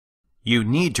You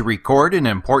need to record an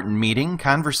important meeting,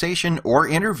 conversation, or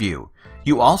interview.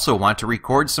 You also want to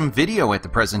record some video at the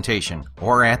presentation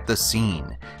or at the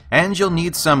scene. And you'll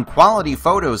need some quality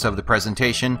photos of the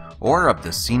presentation or of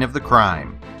the scene of the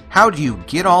crime. How do you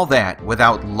get all that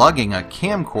without lugging a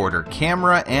camcorder,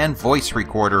 camera, and voice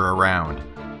recorder around?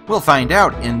 We'll find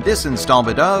out in this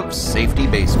installment of Safety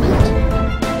Basement.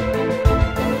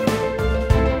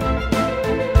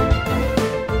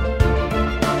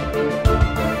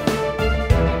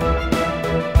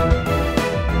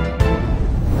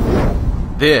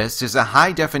 This is a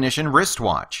high-definition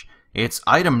wristwatch. Its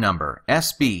item number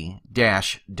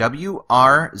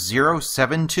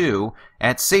SB-WR072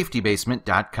 at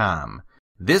safetybasement.com.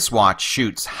 This watch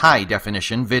shoots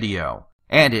high-definition video,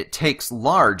 and it takes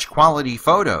large quality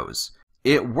photos.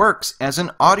 It works as an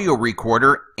audio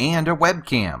recorder and a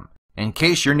webcam. In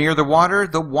case you're near the water,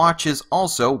 the watch is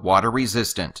also water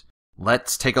resistant.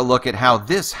 Let's take a look at how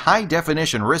this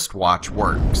high-definition wristwatch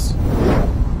works.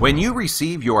 When you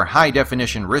receive your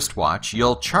high-definition wristwatch,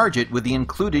 you'll charge it with the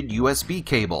included USB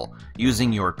cable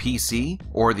using your PC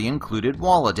or the included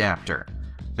wall adapter.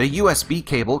 The USB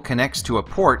cable connects to a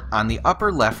port on the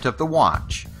upper left of the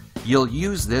watch. You'll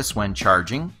use this when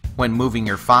charging, when moving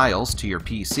your files to your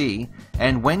PC,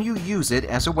 and when you use it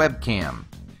as a webcam.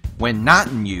 When not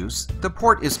in use, the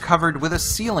port is covered with a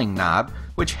sealing knob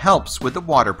which helps with the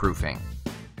waterproofing.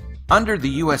 Under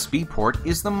the USB port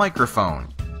is the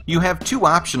microphone. You have two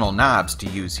optional knobs to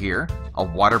use here, a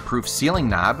waterproof sealing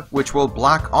knob which will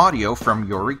block audio from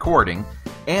your recording,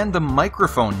 and the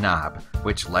microphone knob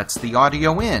which lets the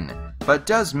audio in, but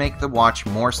does make the watch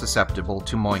more susceptible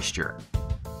to moisture.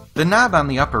 The knob on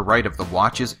the upper right of the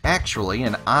watch is actually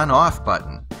an on-off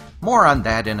button. More on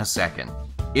that in a second.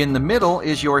 In the middle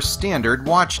is your standard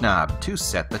watch knob to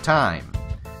set the time.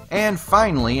 And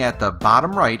finally, at the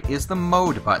bottom right is the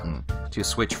mode button to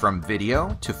switch from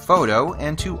video to photo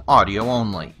and to audio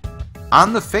only.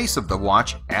 On the face of the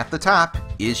watch at the top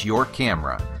is your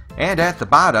camera, and at the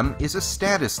bottom is a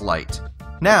status light.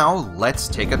 Now let's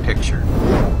take a picture.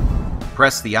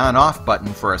 Press the on-off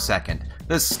button for a second.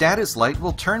 The status light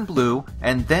will turn blue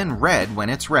and then red when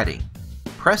it's ready.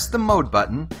 Press the mode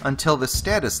button until the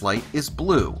status light is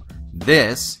blue.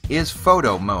 This is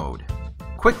photo mode.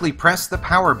 Quickly press the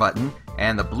power button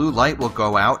and the blue light will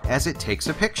go out as it takes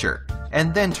a picture,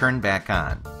 and then turn back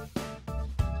on.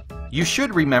 You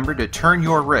should remember to turn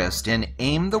your wrist and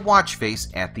aim the watch face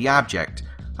at the object,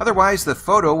 otherwise the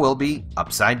photo will be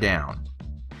upside down.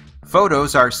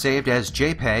 Photos are saved as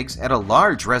JPEGs at a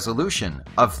large resolution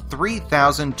of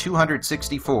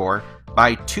 3264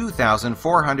 by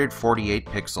 2448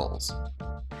 pixels.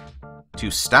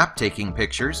 To stop taking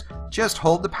pictures, just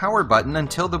hold the power button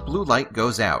until the blue light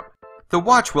goes out. The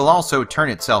watch will also turn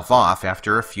itself off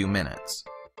after a few minutes.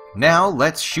 Now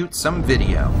let's shoot some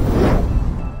video.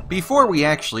 Before we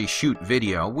actually shoot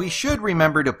video, we should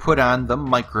remember to put on the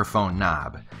microphone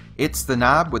knob. It's the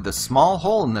knob with the small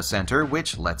hole in the center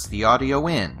which lets the audio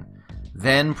in.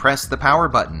 Then press the power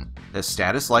button. The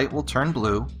status light will turn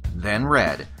blue, then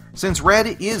red. Since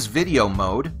red is video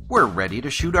mode, we're ready to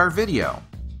shoot our video.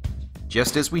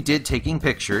 Just as we did taking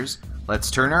pictures,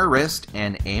 let's turn our wrist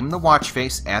and aim the watch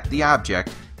face at the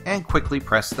object and quickly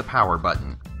press the power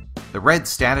button. The red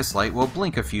status light will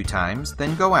blink a few times,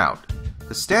 then go out.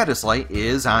 The status light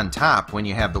is on top when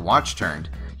you have the watch turned.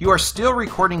 You are still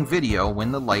recording video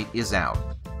when the light is out.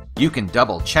 You can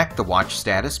double check the watch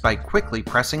status by quickly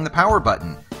pressing the power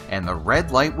button, and the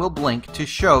red light will blink to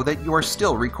show that you are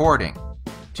still recording.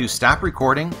 To stop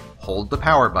recording, hold the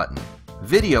power button.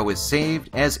 Video is saved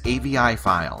as AVI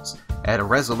files at a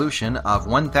resolution of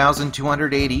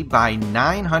 1280 by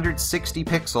 960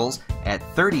 pixels at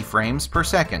 30 frames per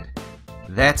second.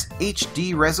 That's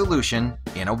HD resolution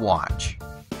in a watch.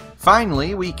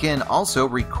 Finally, we can also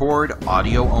record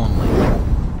audio only.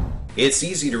 It's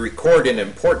easy to record an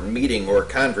important meeting or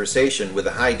conversation with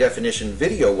a high-definition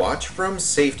video watch from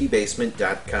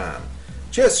safetybasement.com.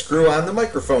 Just screw on the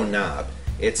microphone knob.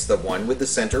 It's the one with the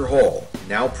center hole.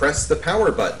 Now press the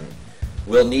power button.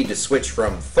 We'll need to switch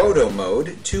from photo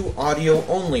mode to audio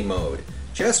only mode.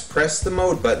 Just press the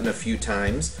mode button a few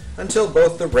times until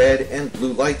both the red and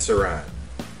blue lights are on.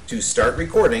 To start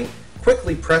recording,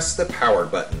 quickly press the power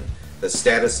button. The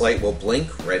status light will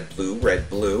blink red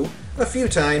blue a few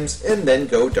times and then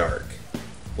go dark.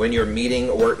 When your meeting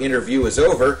or interview is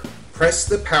over, press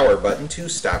the power button to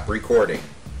stop recording.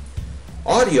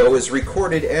 Audio is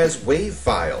recorded as WAV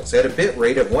files at a bit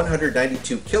rate of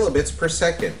 192 kilobits per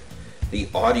second. The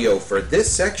audio for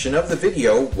this section of the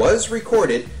video was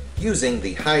recorded using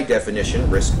the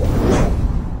high-definition wristwatch.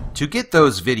 To get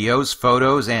those videos,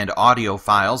 photos, and audio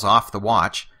files off the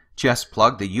watch, Just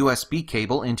plug the USB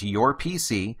cable into your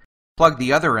PC, plug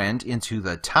the other end into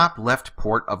the top left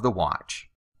port of the watch.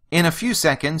 In a few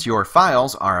seconds, your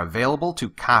files are available to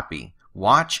copy,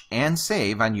 watch, and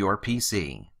save on your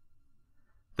PC.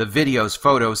 The videos,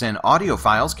 photos, and audio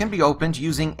files can be opened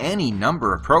using any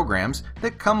number of programs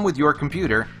that come with your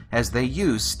computer as they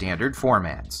use standard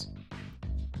formats.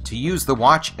 To use the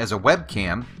watch as a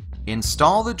webcam,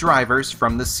 install the drivers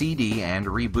from the CD and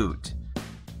reboot.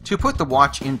 To put the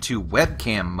watch into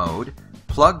webcam mode,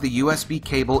 plug the USB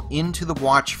cable into the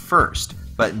watch first,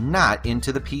 but not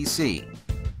into the PC.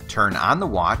 Turn on the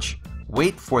watch,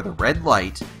 wait for the red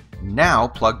light, now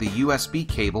plug the USB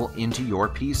cable into your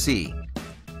PC.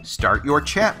 Start your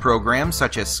chat program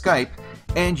such as Skype,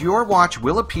 and your watch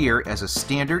will appear as a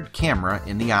standard camera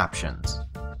in the options.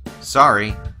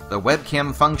 Sorry, the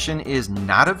webcam function is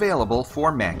not available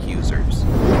for Mac users.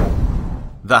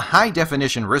 The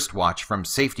high-definition wristwatch from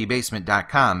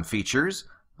safetybasement.com features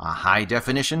a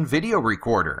high-definition video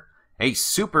recorder, a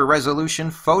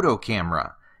super-resolution photo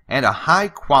camera, and a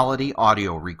high-quality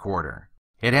audio recorder.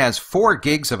 It has 4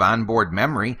 gigs of onboard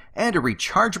memory and a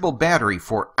rechargeable battery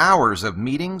for hours of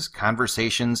meetings,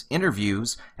 conversations,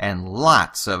 interviews, and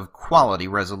lots of quality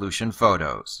resolution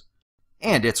photos.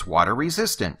 And it's water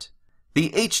resistant. The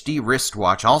HD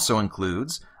wristwatch also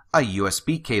includes a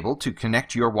USB cable to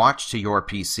connect your watch to your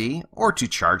PC or to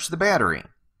charge the battery,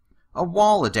 a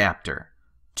wall adapter,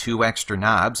 2 extra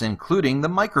knobs including the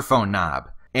microphone knob,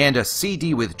 and a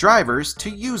CD with drivers to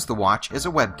use the watch as a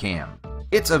webcam.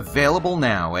 It's available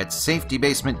now at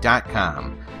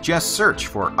safetybasement.com. Just search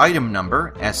for item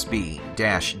number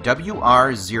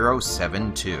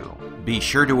SB-WR072. Be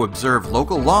sure to observe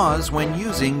local laws when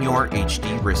using your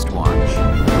HD wristwatch.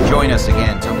 Join us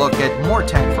again to look at more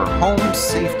tech for home,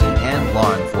 safety, and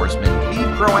law enforcement. Be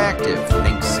proactive.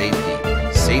 Think safety.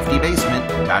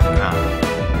 safetybasement.com.